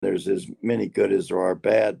There's as many good as there are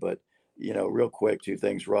bad, but real quick, two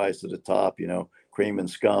things rise to the top. Cream and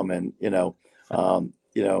scum, and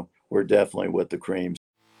we're definitely with the cream.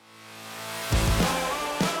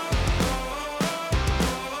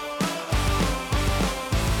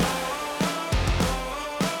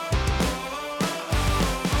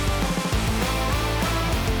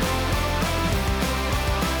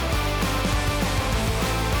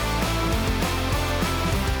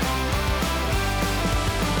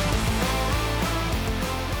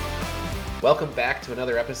 Welcome back to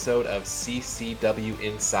another episode of CCW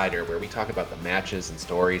Insider, where we talk about the matches and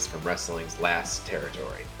stories from wrestling's last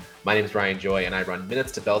territory. My name is Ryan Joy, and I run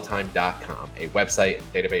minutestobelltime.com, a website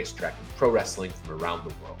and database tracking pro wrestling from around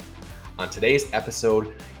the world. On today's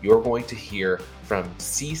episode, you're going to hear from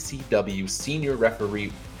CCW senior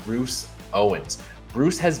referee Bruce Owens.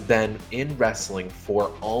 Bruce has been in wrestling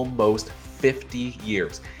for almost 50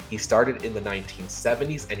 years. He started in the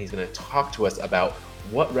 1970s, and he's going to talk to us about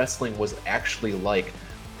what wrestling was actually like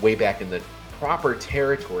way back in the proper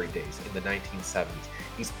territory days in the 1970s.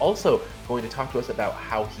 He's also going to talk to us about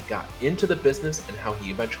how he got into the business and how he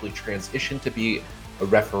eventually transitioned to be a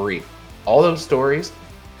referee. All those stories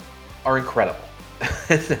are incredible.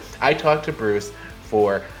 I talked to Bruce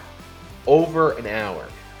for over an hour,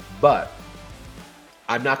 but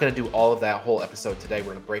I'm not going to do all of that whole episode today.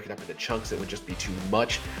 We're going to break it up into chunks. It would just be too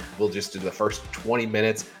much. We'll just do the first 20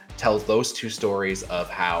 minutes, tells those two stories of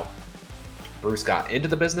how Bruce got into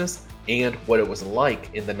the business and what it was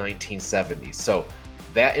like in the 1970s. So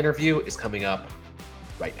that interview is coming up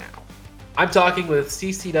right now. I'm talking with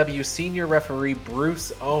CCW senior referee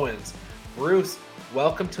Bruce Owens. Bruce,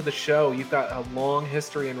 welcome to the show. You've got a long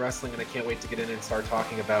history in wrestling, and I can't wait to get in and start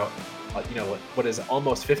talking about what is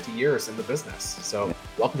almost 50 years in the business. So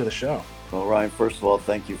welcome to the show. Well, Ryan, first of all,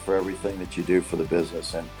 thank you for everything that you do for the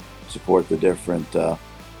business and support the different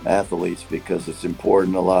athletes, because it's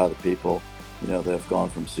important. A lot of the people that have gone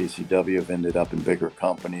from CCW have ended up in bigger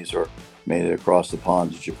companies or made it across the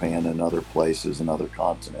pond to Japan and other places and other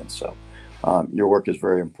continents. So your work is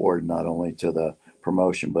very important, not only to the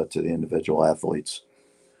promotion but to the individual athletes.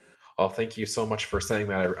 Oh, thank you so much for saying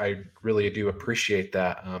that. I really do appreciate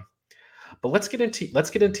that. But let's get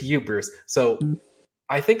into you, Bruce. So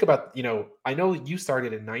I think about, I know you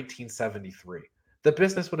started in 1973. The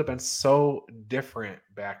business would have been so different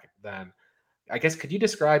back then. I guess, could you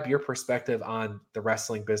describe your perspective on the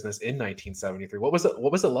wrestling business in 1973? What was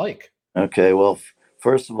it like? Okay, well,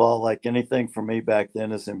 first of all, like anything for me back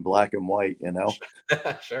then is in black and white,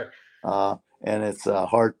 Sure. And it's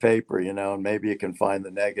hard paper, and maybe you can find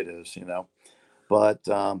the negatives, but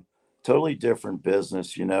totally different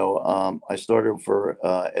business. I started for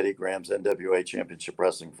Eddie Graham's NWA Championship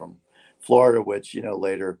Wrestling from Florida, which,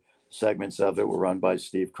 later segments of it were run by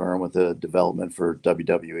Steve Kern with the development for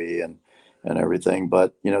WWE and everything.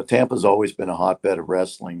 But, Tampa's always been a hotbed of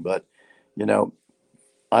wrestling. But,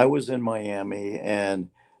 I was in Miami, and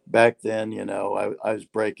back then, I was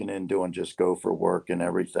breaking in doing just go for work and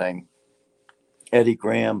everything. Eddie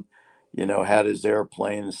Graham, had his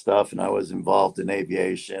airplane and stuff, and I was involved in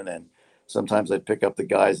aviation, and sometimes I'd pick up the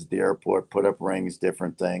guys at the airport, put up rings,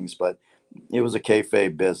 different things, but it was a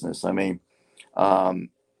kayfabe business. I mean,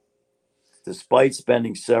 despite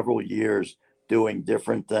spending several years doing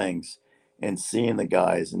different things and seeing the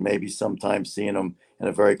guys and maybe sometimes seeing them in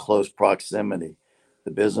a very close proximity,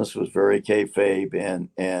 the business was very kayfabe,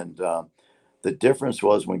 and the difference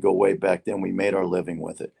was, when we go way back then, we made our living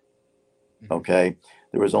with it. Okay.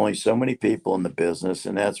 There was only so many people in the business.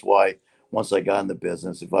 And that's why once I got in the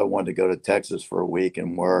business, if I wanted to go to Texas for a week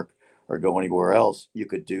and work or go anywhere else, you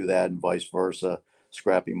could do that, and vice versa.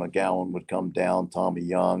 Scrappy McGowan would come down, Tommy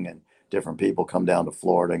Young, and different people come down to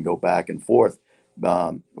Florida and go back and forth.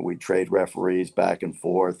 We trade referees back and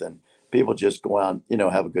forth, and people just go out,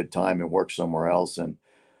 have a good time and work somewhere else. And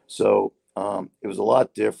so it was a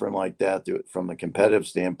lot different like that from the competitive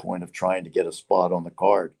standpoint of trying to get a spot on the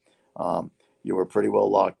card. You were pretty well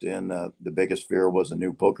locked in. The biggest fear was a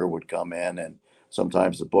new booker would come in, and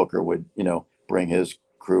sometimes the booker would, bring his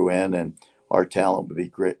crew in, and our talent would be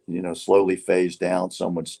great, slowly phased down.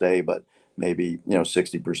 Some would stay, but maybe,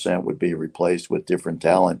 60% would be replaced with different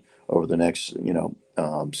talent over the next,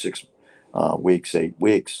 6 weeks, 8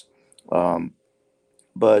 weeks.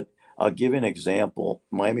 But I'll give you an example.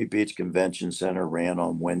 Miami Beach Convention Center ran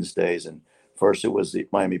on Wednesdays, and first it was the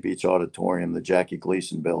Miami Beach Auditorium, the Jackie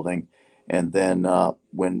Gleason building. And then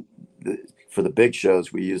for the big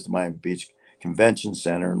shows, we used the Miami Beach Convention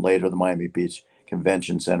Center, and later the Miami Beach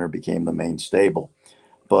Convention Center became the main stable.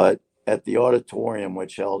 But at the auditorium,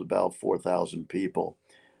 which held about 4,000 people,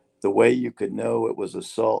 the way you could know it was a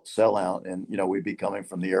sellout, and we'd be coming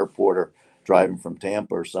from the airport or driving from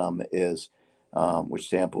Tampa or something, is which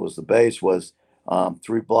Tampa was the base, was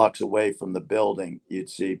 3 blocks away from the building. You'd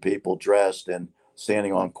see people dressed and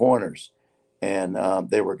standing on corners, and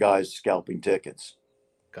they were guys scalping tickets.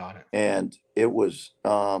 Got it. And it was,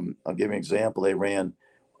 I'll give you an example. They ran,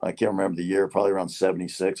 I can't remember the year, probably around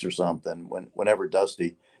 76 or something, whenever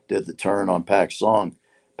Dusty did the turn on Pac Song,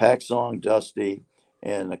 Dusty,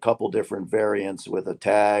 and a couple different variants with a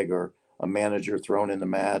tag or a manager thrown in the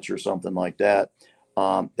match or something like that.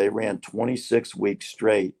 They ran 26 weeks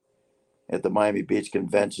straight at the Miami Beach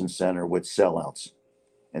Convention Center with sellouts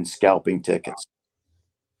and scalping tickets.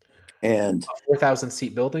 And A 4,000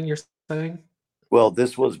 seat building, you're saying? well,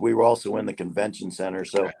 we were also in the convention center,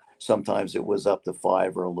 so sometimes it was up to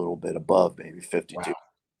 5 or a little bit above, maybe 52. Wow.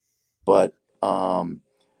 But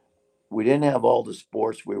we didn't have all the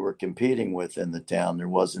sports we were competing with in the town. There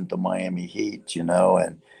wasn't the Miami Heat,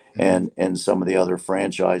 and some of the other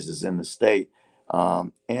franchises in the state.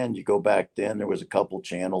 And you go back then, there was a couple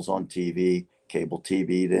channels on TV. Cable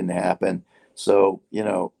TV didn't happen. So,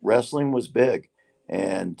 wrestling was big.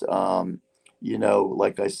 And,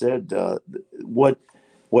 like I said,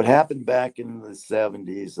 what happened back in the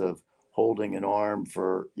 70s of holding an arm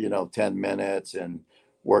for, 10 minutes and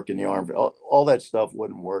working the arm, all that stuff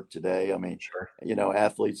wouldn't work today. I mean, Sure.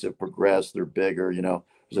 Athletes have progressed, they're bigger.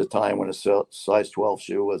 There's a time when a size 12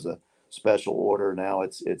 shoe was a special order. Now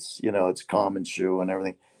it's a common shoe and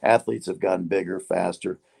everything. Athletes have gotten bigger,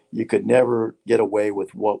 faster. You could never get away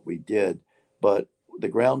with what we did, but the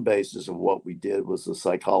ground basis of what we did was the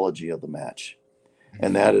psychology of the match.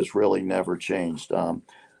 And that has really never changed.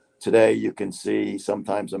 Today, you can see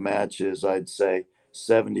sometimes a match is, I'd say,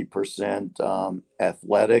 70%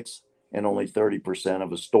 athletics and only 30%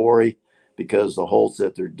 of a story, because the holds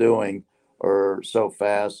that they're doing are so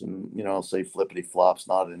fast. And, I'll say flippity flops,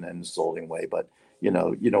 not in an insulting way, but you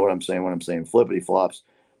know what I'm saying when I'm saying flippity flops,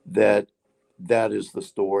 that is the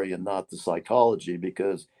story and not the psychology,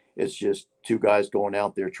 because it's just two guys going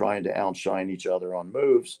out there trying to outshine each other on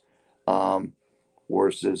moves,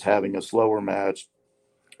 versus having a slower match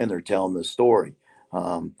and they're telling the story.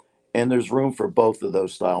 And there's room for both of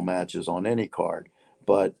those style matches on any card,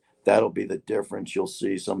 but that'll be the difference. You'll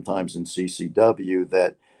see sometimes in CCW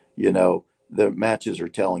that, the matches are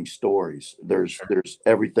telling stories. There's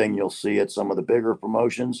everything you'll see at some of the bigger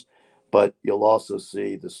promotions, but you'll also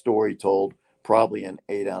see the story told probably in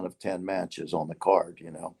 8 out of 10 matches on the card,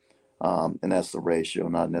 and that's the ratio,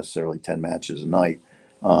 not necessarily 10 matches a night.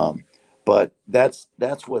 But that's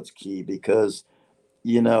what's key, because,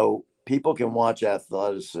 people can watch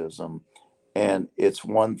athleticism and it's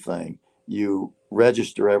one thing. You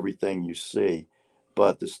register everything you see,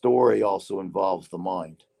 but the story also involves the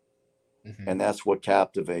mind. And that's what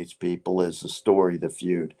captivates people, is the story, the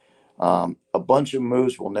feud. A bunch of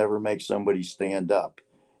moves will never make somebody stand up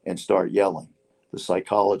and start yelling. The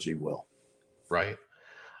psychology will. Right.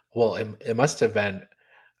 Well, it must have been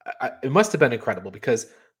it must have been incredible, because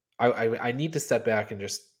I need to step back and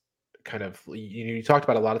just kind of, you talked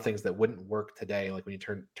about a lot of things that wouldn't work today, like when you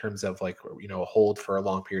turn terms of like, a hold for a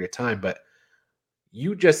long period of time. But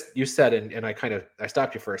you said, and I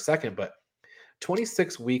stopped you for a second, but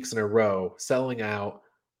 26 weeks in a row selling out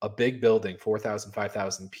a big building, 4,000,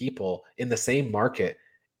 5,000 people in the same market.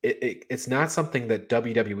 It's not something that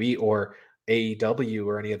WWE or AEW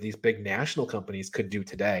or any of these big national companies could do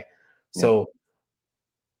today. Yeah. So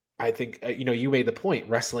I think, you made the point,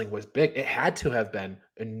 wrestling was big. It had to have been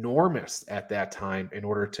enormous at that time in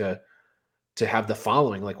order to have the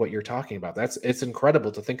following, like what you're talking about. It's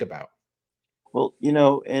incredible to think about. Well,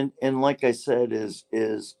 and like I said, is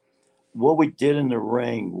what we did in the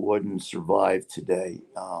ring wouldn't survive today.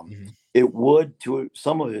 Mhm. It would, to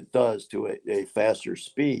some of it does, to a faster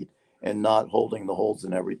speed and not holding the holds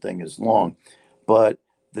and everything as long. But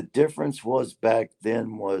the difference was back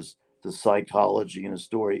then was the psychology and the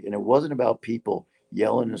story. And it wasn't about people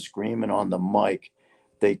yelling and screaming on the mic.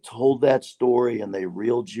 They told that story and they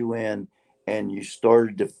reeled you in, and you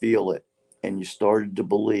started to feel it and you started to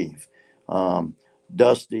believe. Um,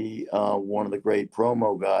 Dusty, one of the great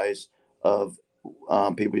promo guys of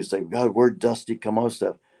people used to say, God, where'd Dusty come out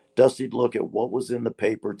of? Dusty'd look at what was in the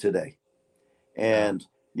paper today. Yeah. And,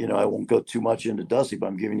 I won't go too much into Dusty, but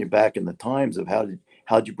I'm giving you back in the times of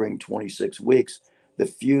how'd you bring 26 weeks, the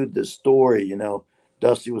feud, the story.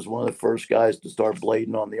 Dusty was one of the first guys to start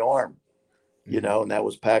blading on the arm, and that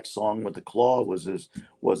was Pac Song with the claw was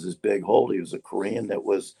his big hold. He was a Korean that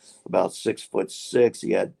was about 6'6".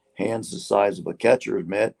 He had hands the size of a catcher's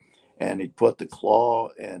mitt, and he'd put the claw,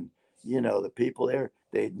 and the people there,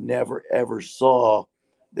 they never ever saw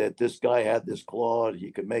that this guy had this claw,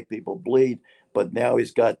 he could make people bleed, but now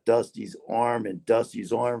he's got Dusty's arm and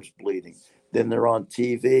Dusty's arm's bleeding. Then they're on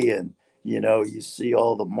TV and, you see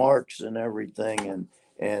all the marks and everything.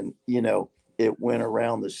 And, it went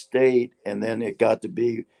around the state, and then it got to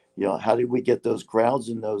be, how did we get those crowds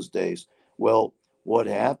in those days? Well, what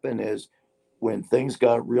happened is when things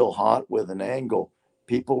got real hot with an angle,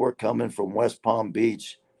 people were coming from West Palm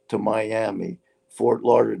Beach to Miami, Fort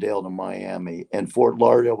Lauderdale to Miami, and Fort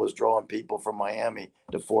Lauderdale was drawing people from Miami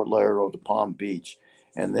to Fort Lauderdale to Palm Beach.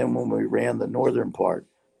 And then when we ran the northern part,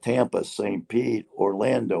 Tampa, St. Pete,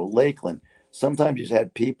 Orlando, Lakeland, sometimes you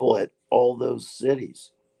had people at all those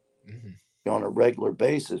cities on a regular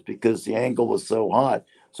basis because the angle was so hot.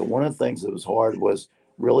 So one of the things that was hard was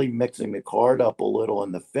really mixing the card up a little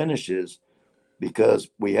in the finishes because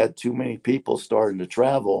we had too many people starting to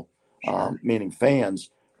travel, meaning fans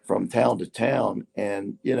from town to town.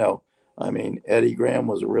 And, Eddie Graham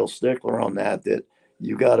was a real stickler on that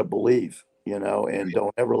you got to believe, and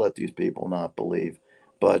don't ever let these people not believe.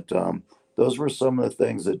 But those were some of the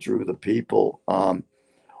things that drew the people.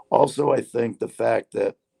 Also, I think the fact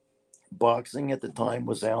that boxing at the time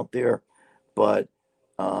was out there, but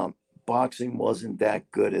boxing wasn't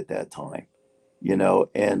that good at that time,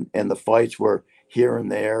 and the fights were here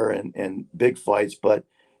and there and big fights, but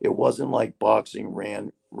it wasn't like boxing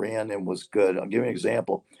ran and was good. I'll give you an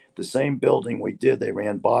example. The same building we did, they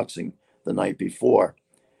ran boxing the night before,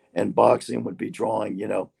 and boxing would be drawing,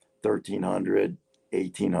 1,300,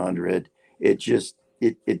 1,800. It just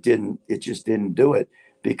didn't do it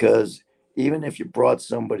because even if you brought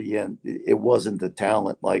somebody in, it wasn't the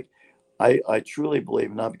talent. Like I truly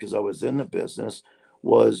believe, not because I was in the business,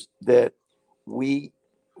 was that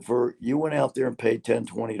you went out there and paid $10,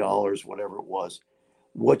 $20, whatever it was.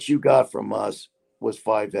 What you got from us was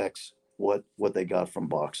 5X what they got from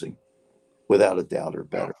boxing, without a doubt, or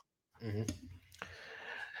better. Mm-hmm.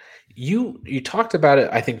 You talked about it,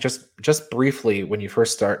 I think, just briefly when you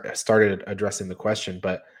first started addressing the question,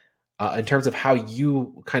 but in terms of how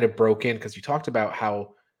you kind of broke in, because you talked about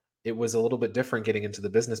how it was a little bit different getting into the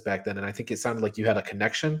business back then, and I think it sounded like you had a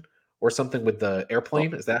connection or something with the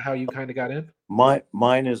airplane. Is that how you kind of got in?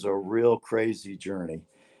 Mine is a real crazy journey.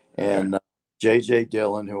 Okay. And JJ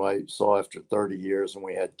Dillon, who I saw after 30 years and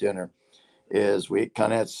we had dinner, we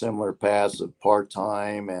kind of had similar paths of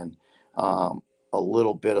part-time and a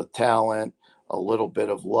little bit of talent, a little bit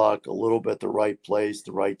of luck, a little bit the right place,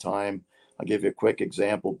 the right time. I'll give you a quick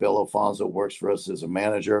example. Bill Alfonso works for us as a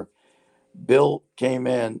manager. Bill came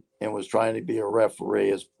in and was trying to be a referee.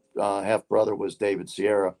 His half brother was David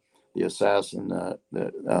Sierra, the assassin,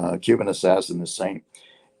 the Cuban assassin, the saint.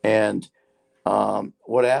 And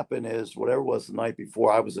what happened is, whatever it was the night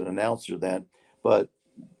before, I was an announcer then, but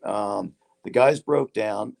the guys broke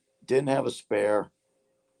down, didn't have a spare,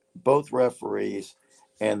 both referees,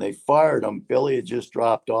 and they fired him. Billy had just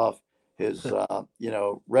dropped off his,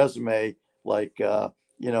 resume like, a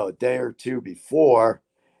day or two before.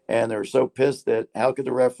 And they were so pissed that how could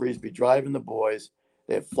the referees be driving the boys?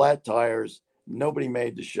 They had flat tires. Nobody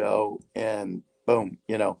made the show. And boom,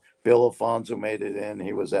 Bill Alfonso made it in.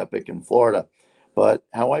 He was epic in Florida. But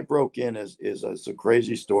how I broke in is a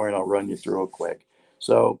crazy story, and I'll run you through it quick.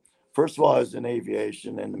 So first of all, I was in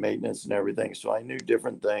aviation and the maintenance and everything. So I knew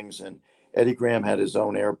different things. And Eddie Graham had his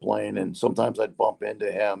own airplane, and sometimes I'd bump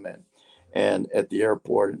into him and at the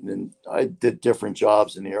airport. And I did different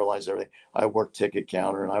jobs in the airlines, everything. I worked ticket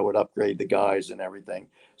counter and I would upgrade the guys and everything.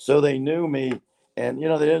 So they knew me, and they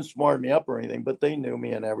didn't smart me up or anything, but they knew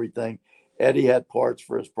me and everything. Eddie had parts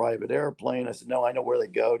for his private airplane. I said, no, I know where they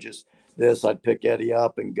go. Just this. I'd pick Eddie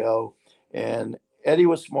up and go. And Eddie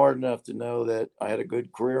was smart enough to know that I had a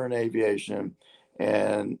good career in aviation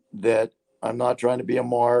and that I'm not trying to be a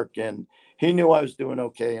mark. And he knew I was doing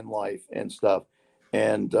okay in life and stuff.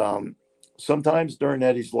 And sometimes during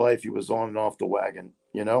Eddie's life, he was on and off the wagon,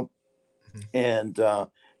 and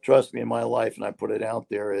trust me, in my life, and I put it out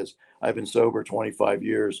there, is I've been sober 25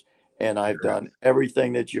 years and I've done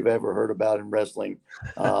everything that you've ever heard about in wrestling.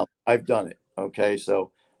 I've done it. Okay.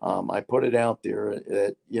 So I put it out there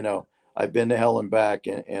that, I've been to hell and back,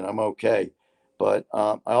 and I'm okay. But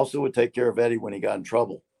I also would take care of Eddie when he got in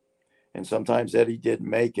trouble. And sometimes Eddie didn't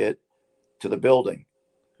make it to the building.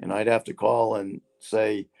 And I'd have to call and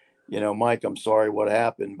say, Mike, I'm sorry what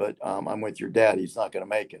happened, but I'm with your dad. He's not going to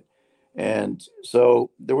make it. And so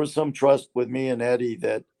there was some trust with me and Eddie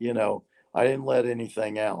that, I didn't let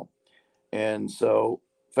anything out. And so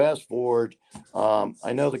fast forward,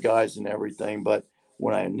 I know the guys and everything, but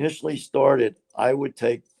when I initially started, I would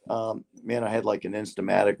take, I had like an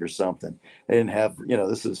Instamatic or something. They didn't have,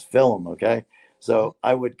 this is film. Okay. So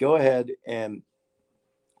I would go ahead and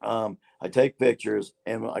I take pictures,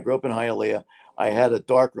 and I grew up in Hialeah. I had a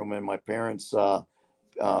dark room in my parents'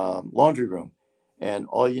 laundry room, and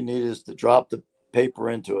all you need is to drop the paper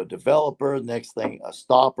into a developer. Next thing, a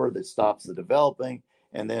stopper that stops the developing,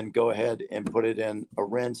 and then go ahead and put it in a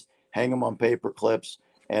rinse, hang them on paper clips,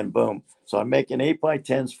 and boom. So I'm making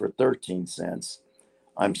 8x10s for 13 cents.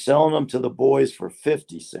 I'm selling them to the boys for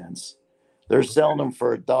 50 cents. They're selling them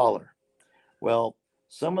for $1. Well,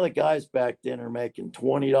 some of the guys back then are making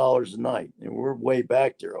 $20 a night, and we're way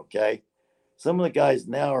back there, okay? Some of the guys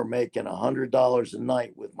now are making $100 a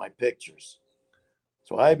night with my pictures.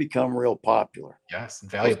 So I become real popular. Yes, Well,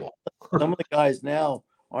 valuable. some of the guys now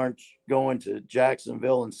aren't going to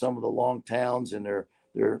Jacksonville and some of the long towns, and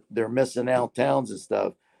they're missing out towns and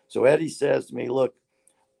stuff. So Eddie says to me, "Look,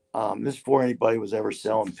 this is before anybody was ever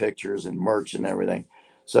selling pictures and merch and everything."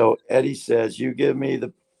 So Eddie says, you give me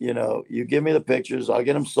the pictures, I'll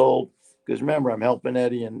get them sold. Because remember, I'm helping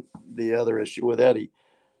Eddie in the other issue with Eddie.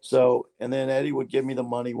 So, and then Eddie would give me the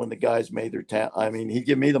money when the guys made their town. I mean, he'd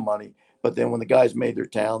give me the money, but then when the guys made their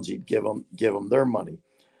towns, he'd give them their money.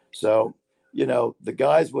 So, the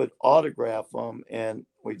guys would autograph them and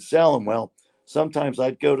we'd sell them. Well, sometimes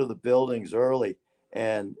I'd go to the buildings early,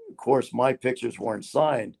 and of course, my pictures weren't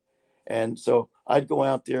signed. And so I'd go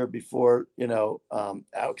out there before,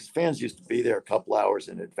 because fans used to be there a couple hours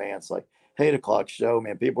in advance, like 8 o'clock show,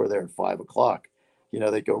 man, people were there at 5 o'clock.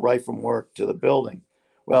 They'd go right from work to the building.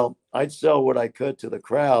 Well, I'd sell what I could to the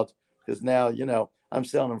crowd because now, I'm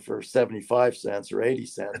selling them for 75 cents or 80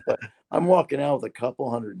 cents, but I'm walking out with a couple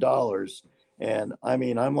 $100. And I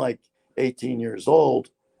mean, I'm like 18 years old,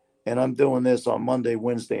 and I'm doing this on Monday,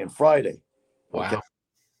 Wednesday, and Friday. Okay. Wow.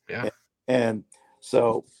 Yeah. And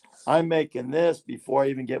so I'm making this before I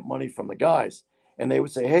even get money from the guys. And they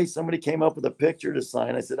would say, "Hey, somebody came up with a picture to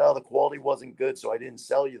sign." I said, "Oh, the quality wasn't good, so I didn't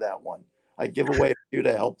sell you that one. I give away a few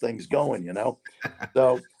to help things going.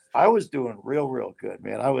 So I was doing real good,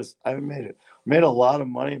 man. I made a lot of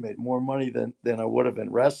money, made more money than I would have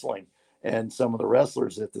in wrestling and some of the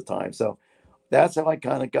wrestlers at the time. So that's how I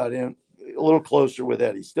kind of got in a little closer with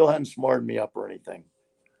Eddie. Still hadn't smarted me up or anything.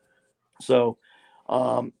 So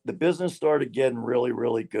the business started getting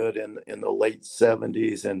really good in the late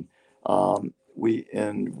 70s, and we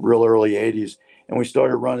in real early 80s, and we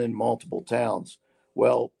started running multiple towns.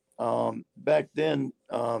 Well, back then,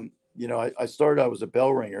 I started. I was a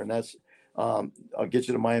bell ringer, and that's I'll get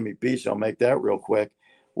you to Miami Beach. I'll make that real quick.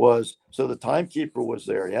 Was so the timekeeper was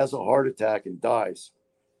there. He has a heart attack and dies.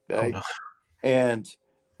 Oh Okay, no. and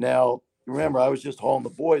now remember, I was just hauling the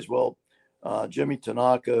boys. Well, Jimmy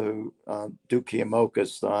Tanaka, who Duke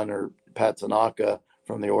Kiyomoka's son, or Pat Tanaka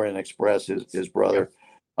from the Orient Express, his brother.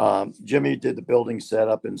 Jimmy did the building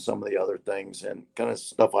setup and some of the other things and kind of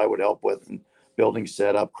stuff I would help with, and building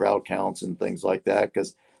setup, crowd counts, and things like that.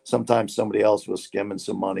 Because sometimes somebody else was skimming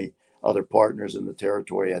some money. Other partners in the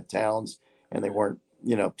territory had towns, and they weren't,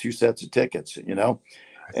 two sets of tickets.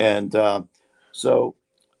 And so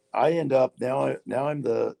I end up now I'm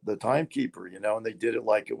the timekeeper, and they did it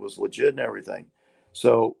like it was legit and everything.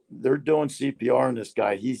 So they're doing CPR on this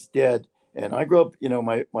guy. He's dead. And I grew up,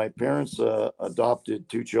 my parents adopted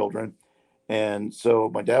two children. And so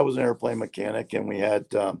my dad was an airplane mechanic, and we had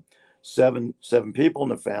seven people in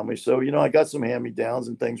the family. So, I got some hand-me-downs,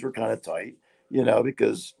 and things were kind of tight,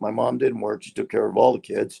 because my mom didn't work. She took care of all the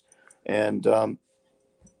kids. And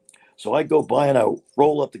so I go by and I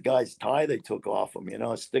roll up the guy's tie they took off him,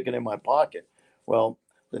 I stick it in my pocket. Well,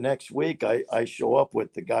 the next week I show up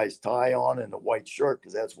with the guy's tie on and a white shirt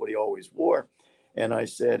because that's what he always wore. And I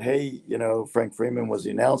said, "Hey, Frank Freeman was the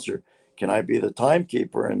announcer. Can I be the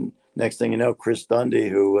timekeeper?" And next thing you know, Chris Dundee,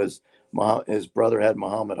 who was his brother had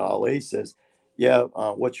Muhammad Ali, says, "Yeah,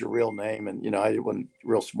 what's your real name?" And, I wasn't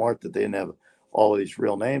real smart that they didn't have all of these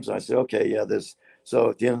real names. And I said, "Okay, yeah, this." So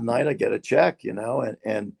at the end of the night, I get a check,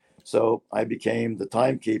 and so I became the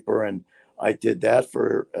timekeeper, and I did that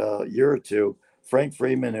for a year or two. Frank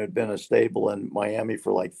Freeman, who had been a stable in Miami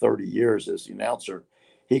for like 30 years as the announcer,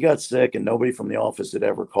 he got sick, and nobody from the office had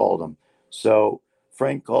ever called him. So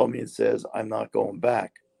Frank called me and says, "I'm not going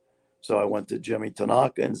back." So I went to Jimmy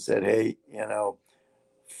Tanaka and said, "Hey,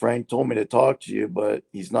 Frank told me to talk to you, but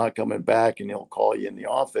he's not coming back, and he'll call you in the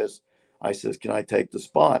office." I says, "Can I take the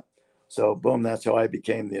spot?" So boom, that's how I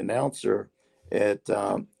became the announcer at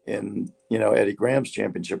in Eddie Graham's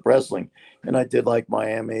Championship Wrestling, and I did like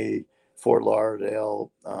Miami, Fort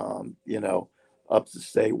Lauderdale, up the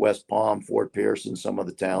state, West Palm, Fort Pierce, and some of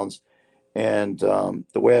the towns. And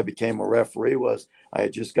the way I became a referee was I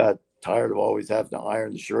had just got tired of always having to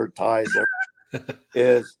iron the shirt, ties.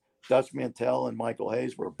 Is Dutch Mantell and Michael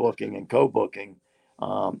Hayes were booking and co-booking,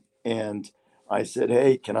 and I said,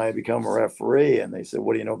 hey, can I become a referee? And they said,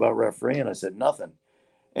 what do you know about refereeing? I said, nothing.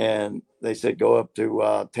 And they said, go up to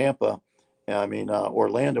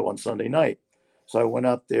Orlando on Sunday night. So I went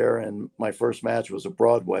up there, and my first match was a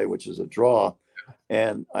Broadway, which is a draw.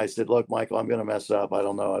 And I said, look, Michael, I'm going to mess up. I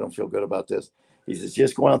don't know. I don't feel good about this. He says,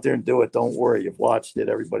 just go out there and do it. Don't worry. You've watched it.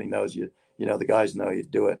 Everybody knows you. You know, the guys know you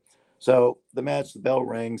do it. So the match, the bell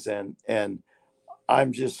rings, and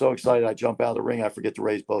I'm just so excited. I jump out of the ring. I forget to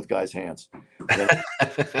raise both guys' hands.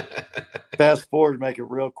 Fast forward, make it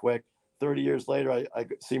real quick. 30 years later, I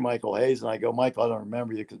see Michael Hayes, and I go, Michael, I don't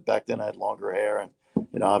remember you, because back then I had longer hair, and,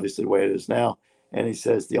 you know, obviously the way it is now. And he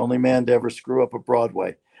says, the only man to ever screw up a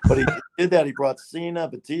Broadway. But he did that. He brought Cena,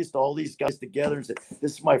 Batista, all these guys together and said,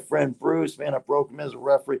 this is my friend Bruce, man. I broke him as a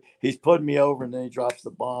referee. He's putting me over. And then he drops the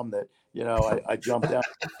bomb that, you know, I jumped out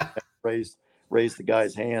and raised the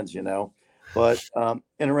guy's hands, you know. But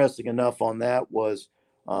interesting enough on that was,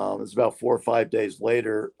 it was about 4 or 5 days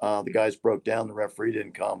later, the guys broke down. The referee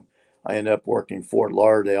didn't come. I ended up working Fort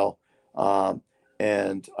Lauderdale,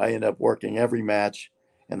 and I ended up working every match.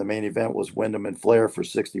 And the main event was Wyndham and Flair for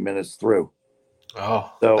 60 minutes through.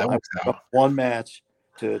 Oh, so that I works went out. from one match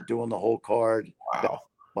to doing the whole card. Wow.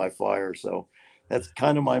 By fire. So that's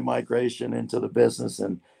kind of my migration into the business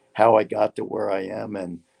and how I got to where I am.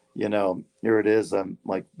 And, you know, here it is. I'm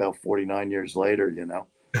like about 49 years later, you know.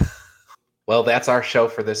 Well, that's our show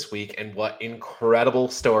for this week. And what incredible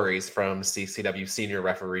stories from CCW senior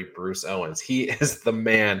referee Bruce Owens. He is the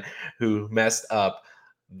man who messed up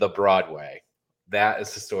the Broadway. That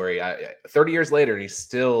is the story. 30 years later, and he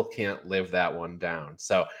still can't live that one down.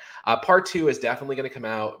 So part 2 is definitely going to come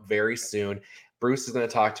out very soon. Bruce is going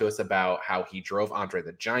to talk to us about how he drove Andre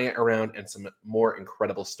the Giant around and some more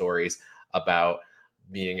incredible stories about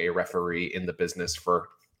being a referee in the business for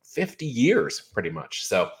 50 years, pretty much.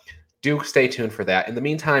 So do stay tuned for that. In the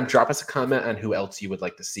meantime, drop us a comment on who else you would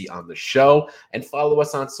like to see on the show, and follow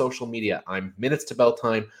us on social media. I'm Minutes to Bell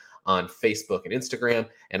Time on Facebook and Instagram,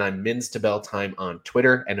 and I'm Mins to Bell Time on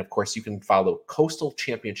Twitter. And of course, you can follow Coastal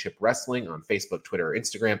Championship Wrestling on Facebook, Twitter, or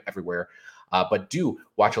Instagram, everywhere. But do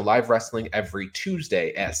watch a live wrestling every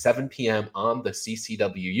Tuesday at 7 p.m. on the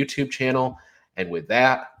CCW YouTube channel. And with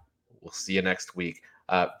that, we'll see you next week.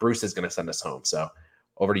 Bruce is going to send us home. So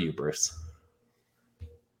over to you, Bruce.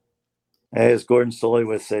 Hey, as Gordon Sully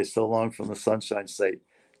would say, so long from the Sunshine State.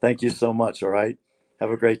 Thank you so much. All right.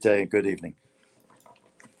 Have a great day and good evening.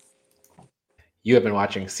 You have been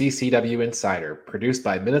watching CCW Insider, produced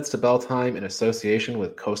by Minutes to Bell Time in association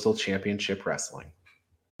with Coastal Championship Wrestling.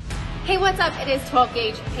 Hey, what's up? It is 12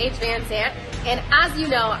 Gauge Paige Van Zant, and as you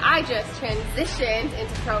know, I just transitioned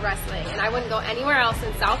into pro wrestling, and I wouldn't go anywhere else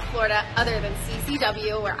in South Florida other than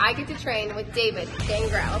CCW, where I get to train with David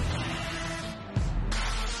Gangrel.